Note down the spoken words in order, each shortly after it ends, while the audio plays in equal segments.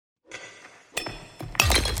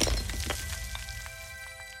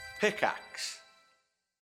Pickaxe.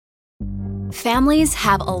 Families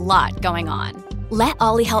have a lot going on. Let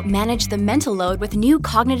Ollie help manage the mental load with new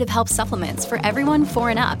cognitive help supplements for everyone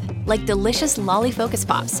 4 and up, like delicious Lolly Focus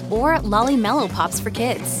Pops or Lolly Mellow Pops for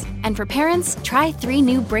kids. And for parents, try 3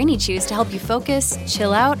 new Brainy Chews to help you focus,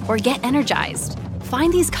 chill out, or get energized.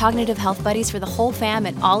 Find these cognitive health buddies for the whole fam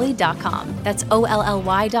at ollie.com. That's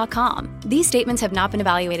OLLY.com. These statements have not been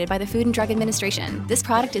evaluated by the Food and Drug Administration. This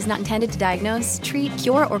product is not intended to diagnose, treat,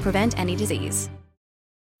 cure, or prevent any disease.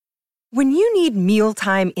 When you need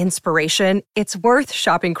mealtime inspiration, it's worth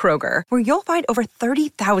shopping Kroger, where you'll find over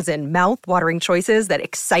 30,000 mouth-watering choices that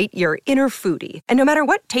excite your inner foodie. And no matter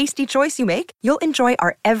what tasty choice you make, you'll enjoy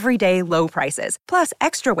our everyday low prices, plus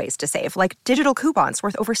extra ways to save, like digital coupons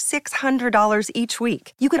worth over $600 each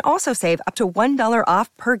week. You can also save up to $1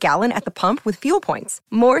 off per gallon at the pump with fuel points.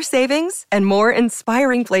 More savings and more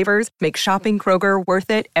inspiring flavors make shopping Kroger worth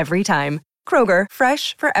it every time. Kroger,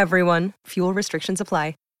 fresh for everyone. Fuel restrictions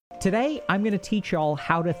apply. Today, I'm going to teach y'all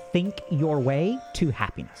how to think your way to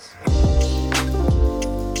happiness.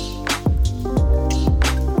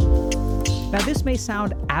 Now, this may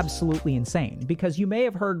sound absolutely insane because you may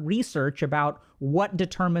have heard research about what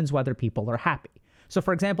determines whether people are happy. So,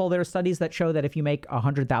 for example, there are studies that show that if you make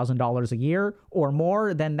 $100,000 a year or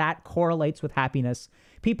more, then that correlates with happiness.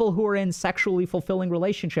 People who are in sexually fulfilling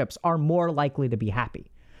relationships are more likely to be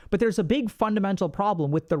happy. But there's a big fundamental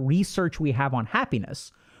problem with the research we have on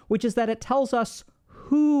happiness, which is that it tells us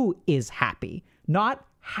who is happy, not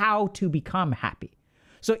how to become happy.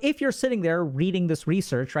 So if you're sitting there reading this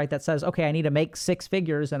research, right, that says, okay, I need to make 6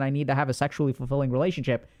 figures and I need to have a sexually fulfilling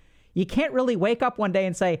relationship, you can't really wake up one day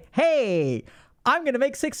and say, hey, I'm going to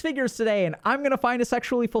make 6 figures today and I'm going to find a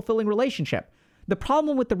sexually fulfilling relationship. The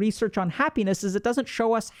problem with the research on happiness is it doesn't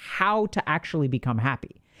show us how to actually become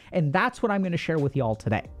happy. And that's what I'm going to share with y'all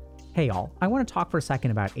today. Hey y'all, I want to talk for a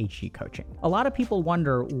second about HG coaching. A lot of people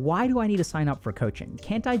wonder, why do I need to sign up for coaching?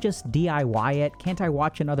 Can't I just DIY it? Can't I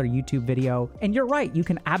watch another YouTube video? And you're right, you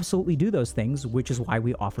can absolutely do those things, which is why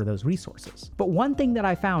we offer those resources. But one thing that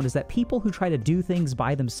I found is that people who try to do things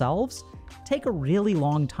by themselves take a really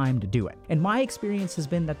long time to do it. And my experience has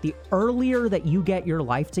been that the earlier that you get your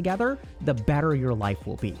life together, the better your life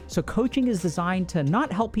will be. So coaching is designed to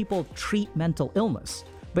not help people treat mental illness,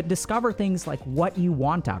 but discover things like what you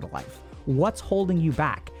want out of life, what's holding you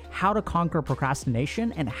back, how to conquer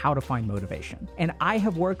procrastination, and how to find motivation. And I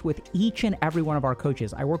have worked with each and every one of our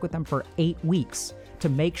coaches. I work with them for 8 weeks to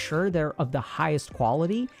make sure they're of the highest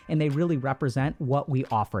quality and they really represent what we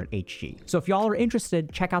offer at HG. So if y'all are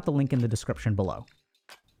interested, check out the link in the description below.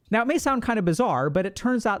 Now, it may sound kind of bizarre, but it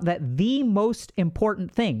turns out that the most important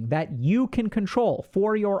thing that you can control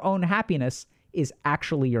for your own happiness is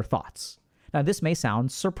actually your thoughts. Now, this may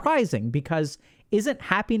sound surprising because isn't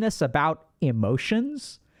happiness about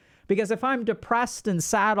emotions? Because if I'm depressed and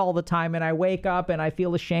sad all the time and I wake up and I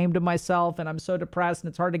feel ashamed of myself and I'm so depressed and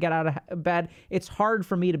it's hard to get out of bed, it's hard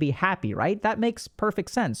for me to be happy, right? That makes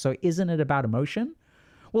perfect sense. So isn't it about emotion?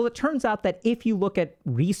 Well, it turns out that if you look at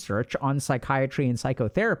research on psychiatry and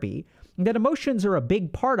psychotherapy, that emotions are a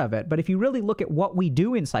big part of it. But if you really look at what we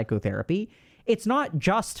do in psychotherapy, it's not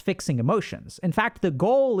just fixing emotions. In fact, the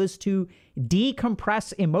goal is to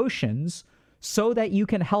decompress emotions so that you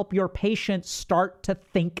can help your patient start to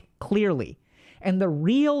think clearly. And the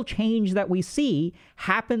real change that we see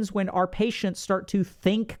happens when our patients start to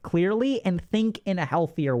think clearly and think in a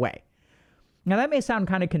healthier way. Now, that may sound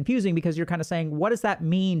kind of confusing because you're kind of saying, what does that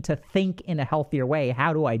mean to think in a healthier way?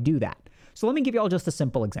 How do I do that? So let me give you all just a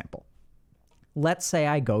simple example. Let's say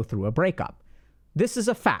I go through a breakup. This is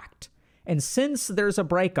a fact. And since there's a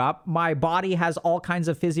breakup, my body has all kinds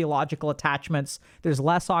of physiological attachments. There's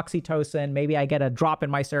less oxytocin. Maybe I get a drop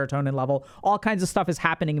in my serotonin level. All kinds of stuff is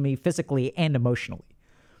happening to me physically and emotionally.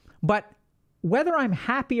 But whether I'm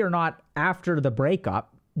happy or not after the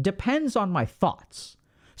breakup depends on my thoughts.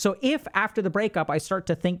 So if after the breakup I start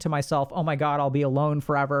to think to myself, oh my God, I'll be alone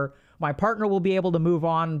forever. My partner will be able to move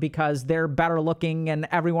on because they're better looking and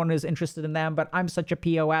everyone is interested in them, but I'm such a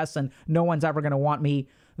POS and no one's ever going to want me.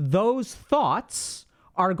 Those thoughts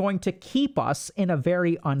are going to keep us in a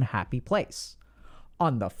very unhappy place.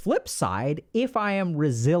 On the flip side, if I am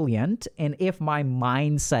resilient and if my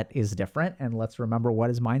mindset is different, and let's remember, what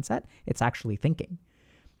is mindset? It's actually thinking.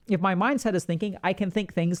 If my mindset is thinking, I can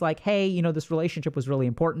think things like, hey, you know, this relationship was really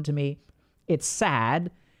important to me. It's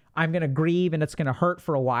sad. I'm going to grieve and it's going to hurt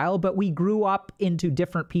for a while, but we grew up into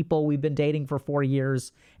different people. We've been dating for 4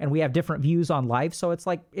 years and we have different views on life. So it's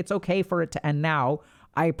like, it's okay for it to end now.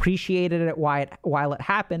 I appreciated it while it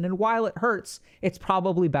happened, and while it hurts, it's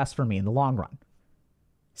probably best for me in the long run.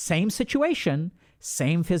 Same situation,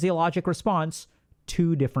 same physiologic response,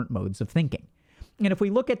 two different modes of thinking. And if we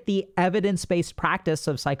look at the evidence-based practice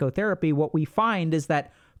of psychotherapy, what we find is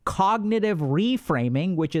that cognitive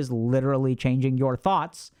reframing, which is literally changing your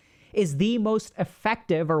thoughts, is the most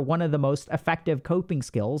effective or one of the most effective coping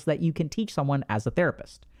skills that you can teach someone as a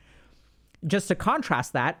therapist. Just to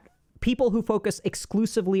contrast that, people who focus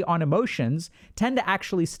exclusively on emotions tend to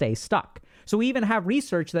actually stay stuck. So we even have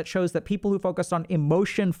research that shows that people who focus on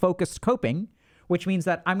emotion-focused coping, which means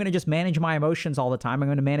that I'm going to just manage my emotions all the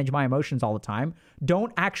time,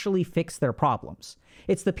 don't actually fix their problems.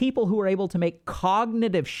 It's the people who are able to make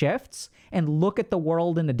cognitive shifts and look at the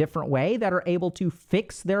world in a different way that are able to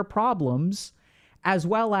fix their problems as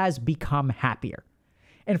well as become happier.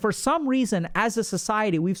 And for some reason, as a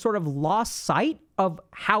society, we've sort of lost sight of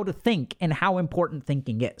how to think and how important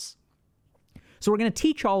thinking is. So we're going to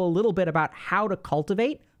teach y'all a little bit about how to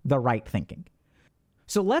cultivate the right thinking.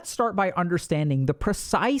 So let's start by understanding the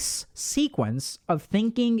precise sequence of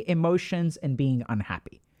thinking, emotions, and being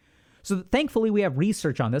unhappy. So thankfully, we have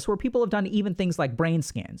research on this where people have done even things like brain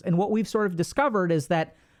scans. And what we've sort of discovered is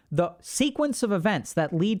that the sequence of events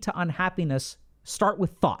that lead to unhappiness start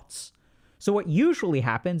with thoughts. So what usually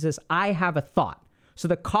happens is I have a thought. So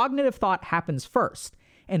the cognitive thought happens first.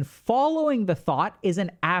 And following the thought is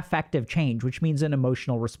an affective change, which means an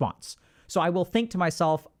emotional response. So I will think to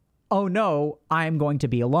myself, oh no, I'm going to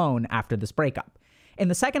be alone after this breakup. And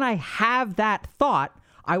the second I have that thought,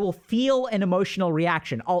 I will feel an emotional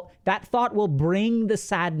reaction. That thought will bring the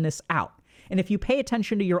sadness out. And if you pay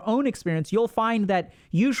attention to your own experience, you'll find that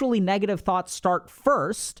usually negative thoughts start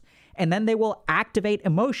first, and then they will activate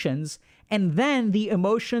emotions, and then the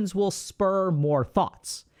emotions will spur more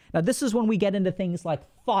thoughts. Now, this is when we get into things like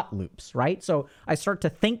thought loops, right? So I start to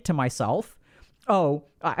think to myself,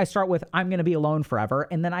 I start with, I'm going to be alone forever.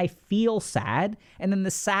 And then I feel sad. And then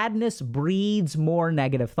the sadness breeds more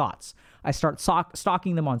negative thoughts. I start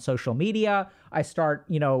stalking them on social media. I start,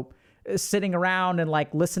 sitting around and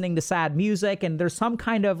listening to sad music. And there's some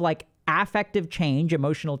kind of affective change,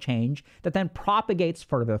 emotional change that then propagates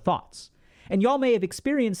further thoughts. And y'all may have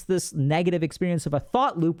experienced this negative experience of a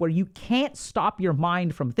thought loop where you can't stop your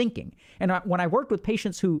mind from thinking. And when I worked with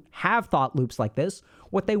patients who have thought loops like this,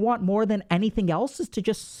 what they want more than anything else is to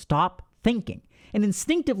just stop thinking. And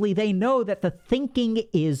instinctively, they know that the thinking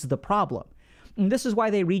is the problem. And this is why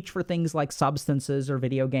they reach for things like substances or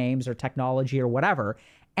video games or technology or whatever,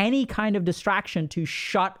 any kind of distraction to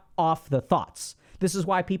shut off the thoughts. This is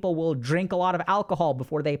why people will drink a lot of alcohol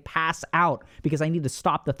before they pass out, because I need to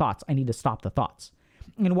stop the thoughts.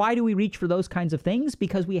 And why do we reach for those kinds of things?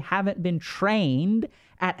 Because we haven't been trained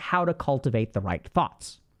at how to cultivate the right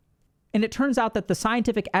thoughts. And it turns out that the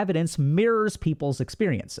scientific evidence mirrors people's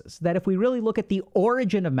experiences, that if we really look at the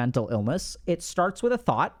origin of mental illness, it starts with a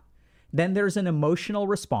thought, then there's an emotional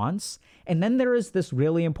response, and then there is this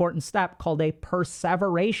really important step called a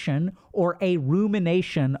perseveration or a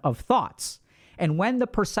rumination of thoughts. And when the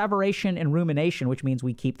perseveration and rumination, which means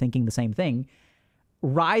we keep thinking the same thing,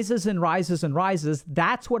 rises and rises and rises,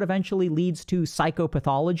 that's what eventually leads to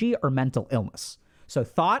psychopathology or mental illness. So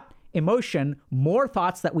thought, emotion, more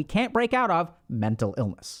thoughts that we can't break out of, mental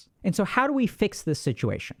illness. And so how do we fix this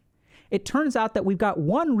situation? It turns out that we've got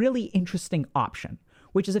one really interesting option,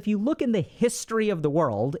 which is if you look in the history of the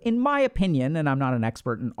world, in my opinion, and I'm not an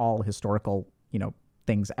expert in all historical,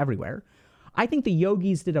 things everywhere, I think the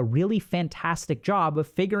yogis did a really fantastic job of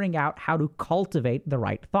figuring out how to cultivate the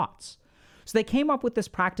right thoughts. So they came up with this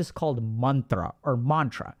practice called mantra or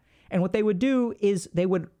mantra. And what they would do is they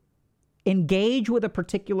would engage with a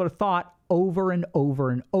particular thought over and over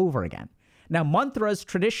and over again. Now, mantras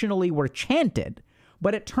traditionally were chanted,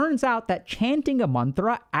 but it turns out that chanting a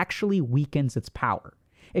mantra actually weakens its power.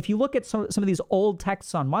 If you look at some of these old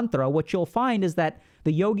texts on mantra, what you'll find is that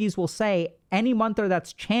the yogis will say any mantra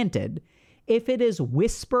that's chanted, if it is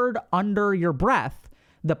whispered under your breath,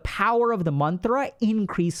 the power of the mantra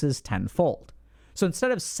increases tenfold. So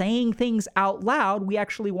instead of saying things out loud, we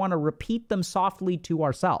actually want to repeat them softly to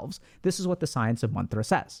ourselves. This is what the science of mantra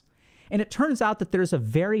says. And it turns out that there's a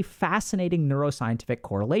very fascinating neuroscientific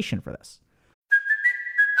correlation for this.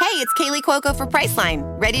 Hey, it's Kaylee Cuoco for Priceline.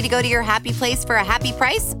 Ready to go to your happy place for a happy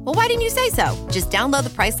price? Well, why didn't you say so? Just download the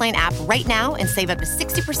Priceline app right now and save up to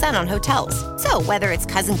 60% on hotels. So whether it's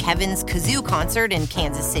Cousin Kevin's Kazoo Concert in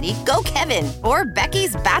Kansas City, go Kevin, or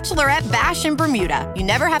Becky's Bachelorette Bash in Bermuda, you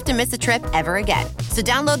never have to miss a trip ever again. So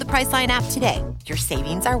download the Priceline app today. Your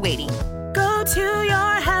savings are waiting. Go to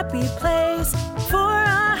your happy place for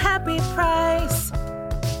a happy price.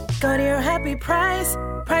 Go to your happy price,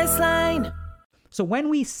 Priceline. So when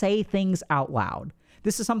we say things out loud,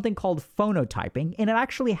 this is something called phonotyping, and it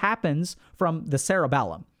actually happens from the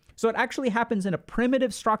cerebellum. So it actually happens in a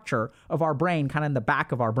primitive structure of our brain, kind of in the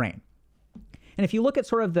back of our brain. And if you look at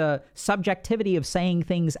sort of the subjectivity of saying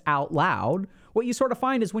things out loud, what you sort of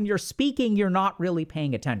find is when you're speaking, you're not really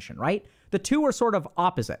paying attention, right? The two are sort of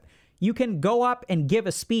opposite. You can go up and give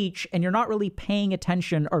a speech and you're not really paying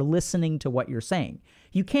attention or listening to what you're saying.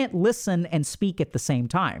 You can't listen and speak at the same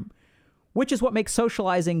time, which is what makes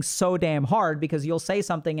socializing so damn hard, because you'll say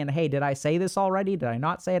something and, hey, did I say this already? Did I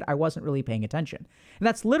not say it? I wasn't really paying attention. And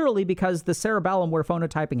that's literally because the cerebellum, where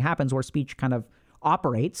phonotyping happens, where speech kind of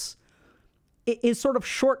operates, is sort of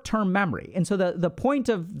short-term memory. And so the point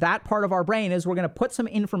of that part of our brain is we're going to put some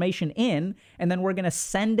information in, and then we're going to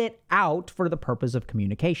send it out for the purpose of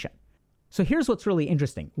communication. So here's what's really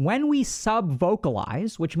interesting. When we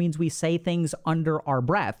sub-vocalize, which means we say things under our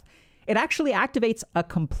breath, it actually activates a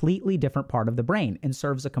completely different part of the brain and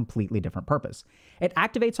serves a completely different purpose. It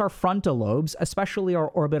activates our frontal lobes, especially our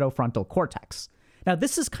orbitofrontal cortex. Now,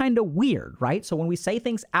 this is kind of weird, right? So when we say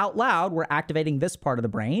things out loud, we're activating this part of the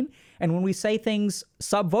brain. And when we say things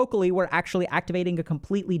subvocally, we're actually activating a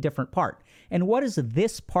completely different part. And what is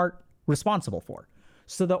this part responsible for?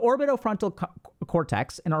 So the orbitofrontal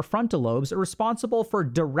cortex and our frontal lobes are responsible for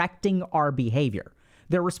directing our behavior.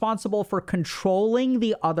 They're responsible for controlling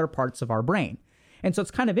the other parts of our brain. And so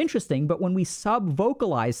it's kind of interesting, but when we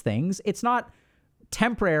subvocalize things, it's not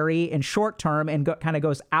temporary and short term and kind of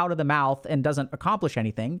goes out of the mouth and doesn't accomplish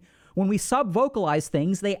anything. When we subvocalize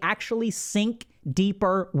things, they actually sink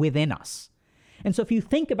deeper within us. And so if you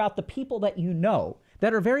think about the people that you know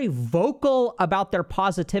that are very vocal about their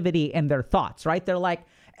positivity and their thoughts, right? They're like,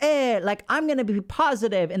 like, I'm going to be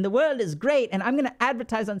positive and the world is great and I'm going to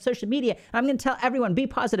advertise on social media. And I'm going to tell everyone, be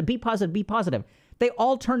positive, be positive, be positive. They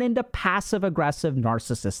all turn into passive aggressive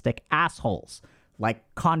narcissistic assholes, like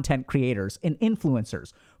content creators and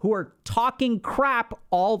influencers who are talking crap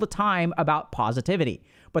all the time about positivity.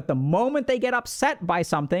 But the moment they get upset by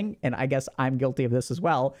something, and I guess I'm guilty of this as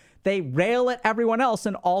well, they rail at everyone else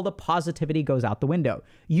and all the positivity goes out the window.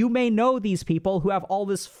 You may know these people who have all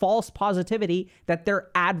this false positivity that they're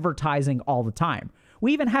advertising all the time.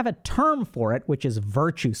 We even have a term for it, which is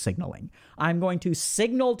virtue signaling. I'm going to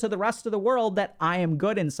signal to the rest of the world that I am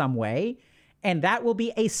good in some way, and that will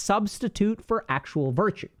be a substitute for actual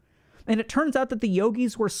virtue. And it turns out that the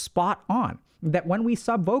yogis were spot on, that when we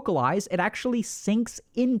subvocalize, it actually sinks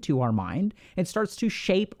into our mind and starts to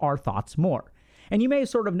shape our thoughts more. And you may have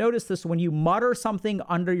sort of noticed this when you mutter something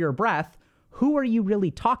under your breath. Who are you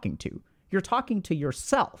really talking to? You're talking to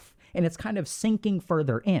yourself, and it's kind of sinking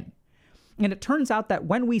further in. And it turns out that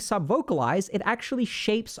when we subvocalize, it actually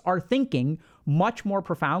shapes our thinking much more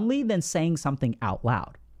profoundly than saying something out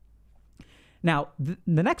loud. Now,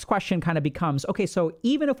 the next question kind of becomes, okay, so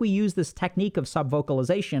even if we use this technique of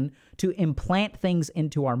subvocalization to implant things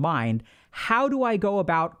into our mind, how do I go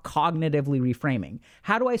about cognitively reframing?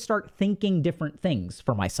 How do I start thinking different things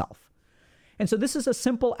for myself? And so this is a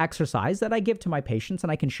simple exercise that I give to my patients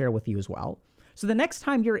and I can share with you as well. So the next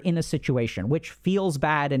time you're in a situation which feels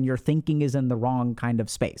bad and your thinking is in the wrong kind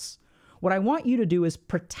of space, what I want you to do is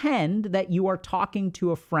pretend that you are talking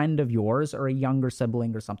to a friend of yours or a younger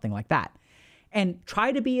sibling or something like that. And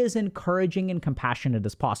try to be as encouraging and compassionate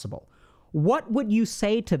as possible. What would you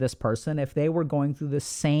say to this person if they were going through the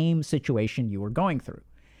same situation you were going through?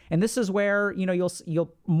 And this is where,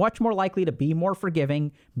 you'll much more likely to be more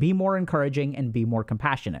forgiving, be more encouraging, and be more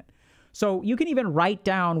compassionate. So you can even write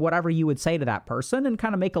down whatever you would say to that person and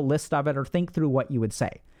kind of make a list of it or think through what you would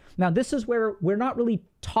say. Now, this is where we're not really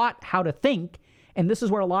taught how to think, and this is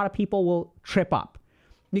where a lot of people will trip up.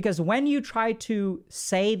 Because when you try to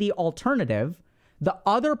say the alternative, the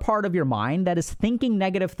other part of your mind that is thinking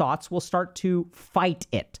negative thoughts will start to fight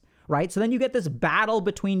it, right? So then you get this battle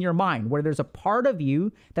between your mind where there's a part of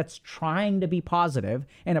you that's trying to be positive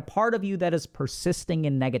and a part of you that is persisting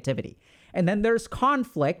in negativity. And then there's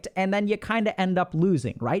conflict, and then you kind of end up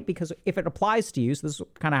losing, right? Because if it applies to you, so this is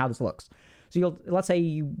kind of how this looks. So let's say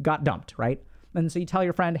you got dumped, right? And so you tell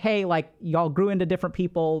your friend, hey, like, y'all grew into different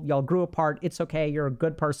people, y'all grew apart, it's okay, you're a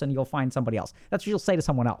good person, you'll find somebody else. That's what you'll say to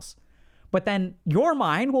someone else. But then your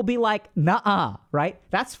mind will be like, nah, right?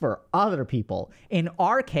 That's for other people. In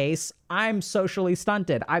our case, I'm socially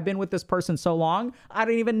stunted. I've been with this person so long, I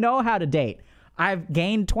don't even know how to date. I've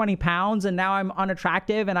gained 20 pounds and now I'm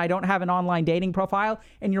unattractive and I don't have an online dating profile.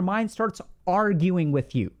 And your mind starts arguing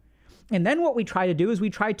with you. And then what we try to do is we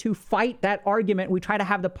try to fight that argument. We try to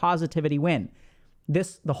have the positivity win.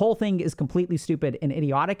 The whole thing is completely stupid and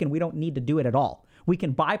idiotic, and we don't need to do it at all. We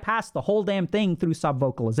can bypass the whole damn thing through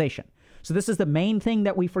subvocalization. So this is the main thing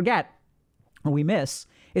that we forget or we miss,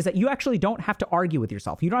 is that you actually don't have to argue with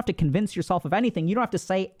yourself. You don't have to convince yourself of anything. You don't have to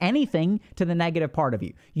say anything to the negative part of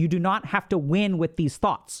you. You do not have to win with these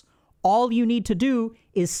thoughts. All you need to do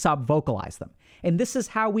is sub-vocalize them. And this is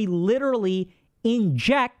how we literally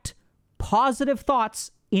inject positive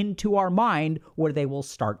thoughts into our mind where they will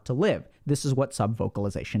start to live. This is what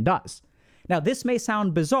sub-vocalization does. Now, this may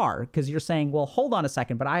sound bizarre because you're saying, well, hold on a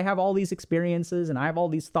second, but I have all these experiences and I have all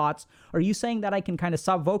these thoughts. Are you saying that I can kind of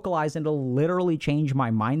sub-vocalize and it'll literally change my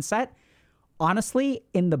mindset? Honestly,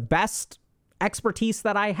 in the best expertise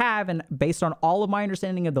that I have and based on all of my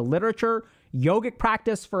understanding of the literature, yogic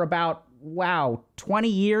practice for about, 20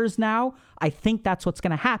 years now, I think that's what's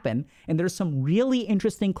going to happen. And there's some really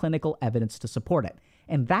interesting clinical evidence to support it.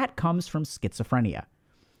 And that comes from schizophrenia.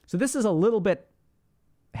 So this is a little bit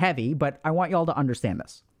heavy, but I want y'all to understand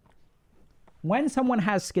this. When someone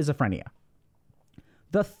has schizophrenia,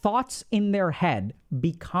 the thoughts in their head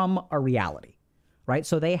become a reality, right?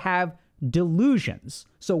 So they have delusions.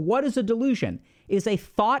 So what is a delusion? Is a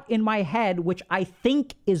thought in my head which I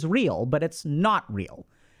think is real, but it's not real.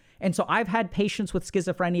 And so I've had patients with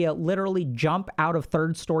schizophrenia literally jump out of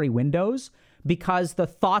third-story windows because the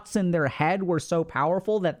thoughts in their head were so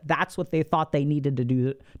powerful that that's what they thought they needed to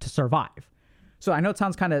do to survive. So I know it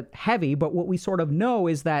sounds kind of heavy, but what we sort of know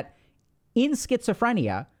is that in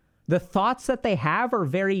schizophrenia, the thoughts that they have are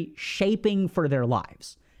very shaping for their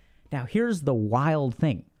lives. Now, here's the wild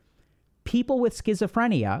thing. People with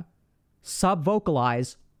schizophrenia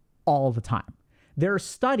sub-vocalize all the time. There are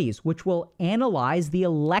studies which will analyze the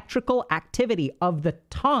electrical activity of the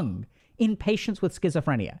tongue in patients with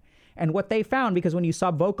schizophrenia. And what they found, because when you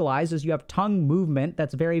sub-vocalize, is you have tongue movement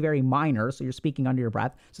that's very, very minor. So you're speaking under your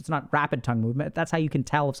breath. So it's not rapid tongue movement. That's how you can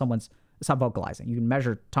tell if someone's sub-vocalizing. You can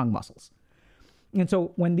measure tongue muscles. And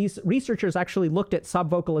so when these researchers actually looked at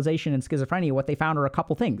sub-vocalization in schizophrenia, what they found are a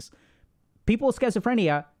couple things. People with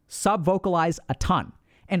schizophrenia sub-vocalize a ton.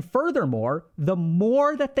 And furthermore, the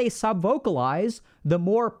more that they sub-vocalize, the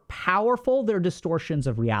more powerful their distortions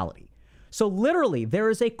of reality. So literally, there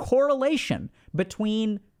is a correlation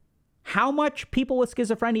between how much people with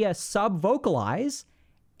schizophrenia sub-vocalize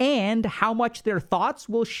and how much their thoughts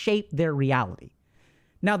will shape their reality.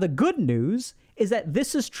 Now, the good news is that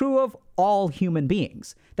this is true of all human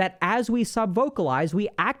beings, that as we sub-vocalize, we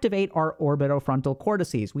activate our orbitofrontal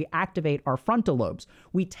cortices, we activate our frontal lobes,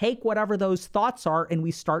 we take whatever those thoughts are and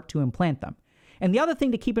we start to implant them. And the other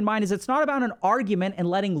thing to keep in mind is it's not about an argument and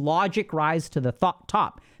letting logic rise to the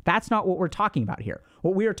top. That's not what we're talking about here.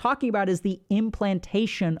 What we are talking about is the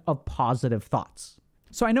implantation of positive thoughts.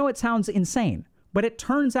 So I know it sounds insane, but it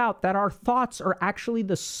turns out that our thoughts are actually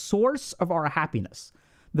the source of our happiness.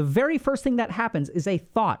 The very first thing that happens is a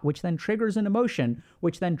thought, which then triggers an emotion,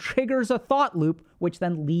 which then triggers a thought loop, which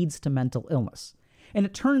then leads to mental illness. And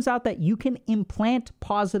it turns out that you can implant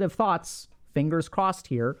positive thoughts, fingers crossed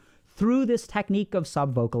here, through this technique of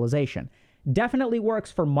sub-vocalization. Definitely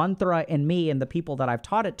works for Mantra and me and the people that I've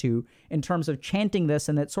taught it to in terms of chanting this,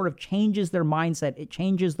 and it sort of changes their mindset. It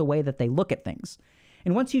changes the way that they look at things.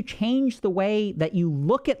 And once you change the way that you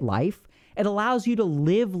look at life, it allows you to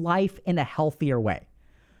live life in a healthier way.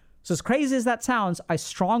 So as crazy as that sounds, I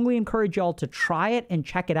strongly encourage y'all to try it and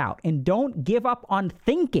check it out. And don't give up on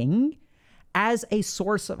thinking as a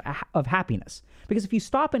source of happiness. Because if you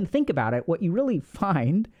stop and think about it, what you really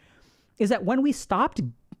find is that when we stopped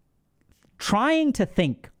trying to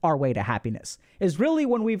think our way to happiness is really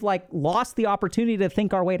when we've lost the opportunity to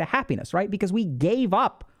think our way to happiness, right? Because we gave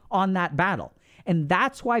up on that battle. And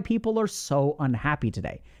that's why people are so unhappy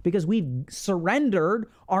today, because we've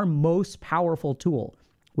surrendered our most powerful tool,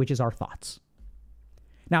 which is our thoughts.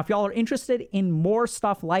 Now, if y'all are interested in more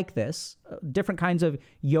stuff like this, different kinds of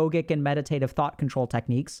yogic and meditative thought control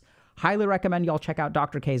techniques, highly recommend y'all check out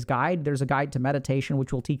Dr. K's guide. There's a guide to meditation,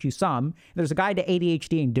 which will teach you some. There's a guide to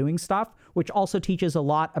ADHD and doing stuff, which also teaches a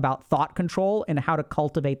lot about thought control and how to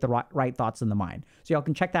cultivate the right thoughts in the mind. So y'all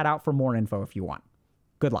can check that out for more info if you want.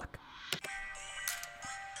 Good luck.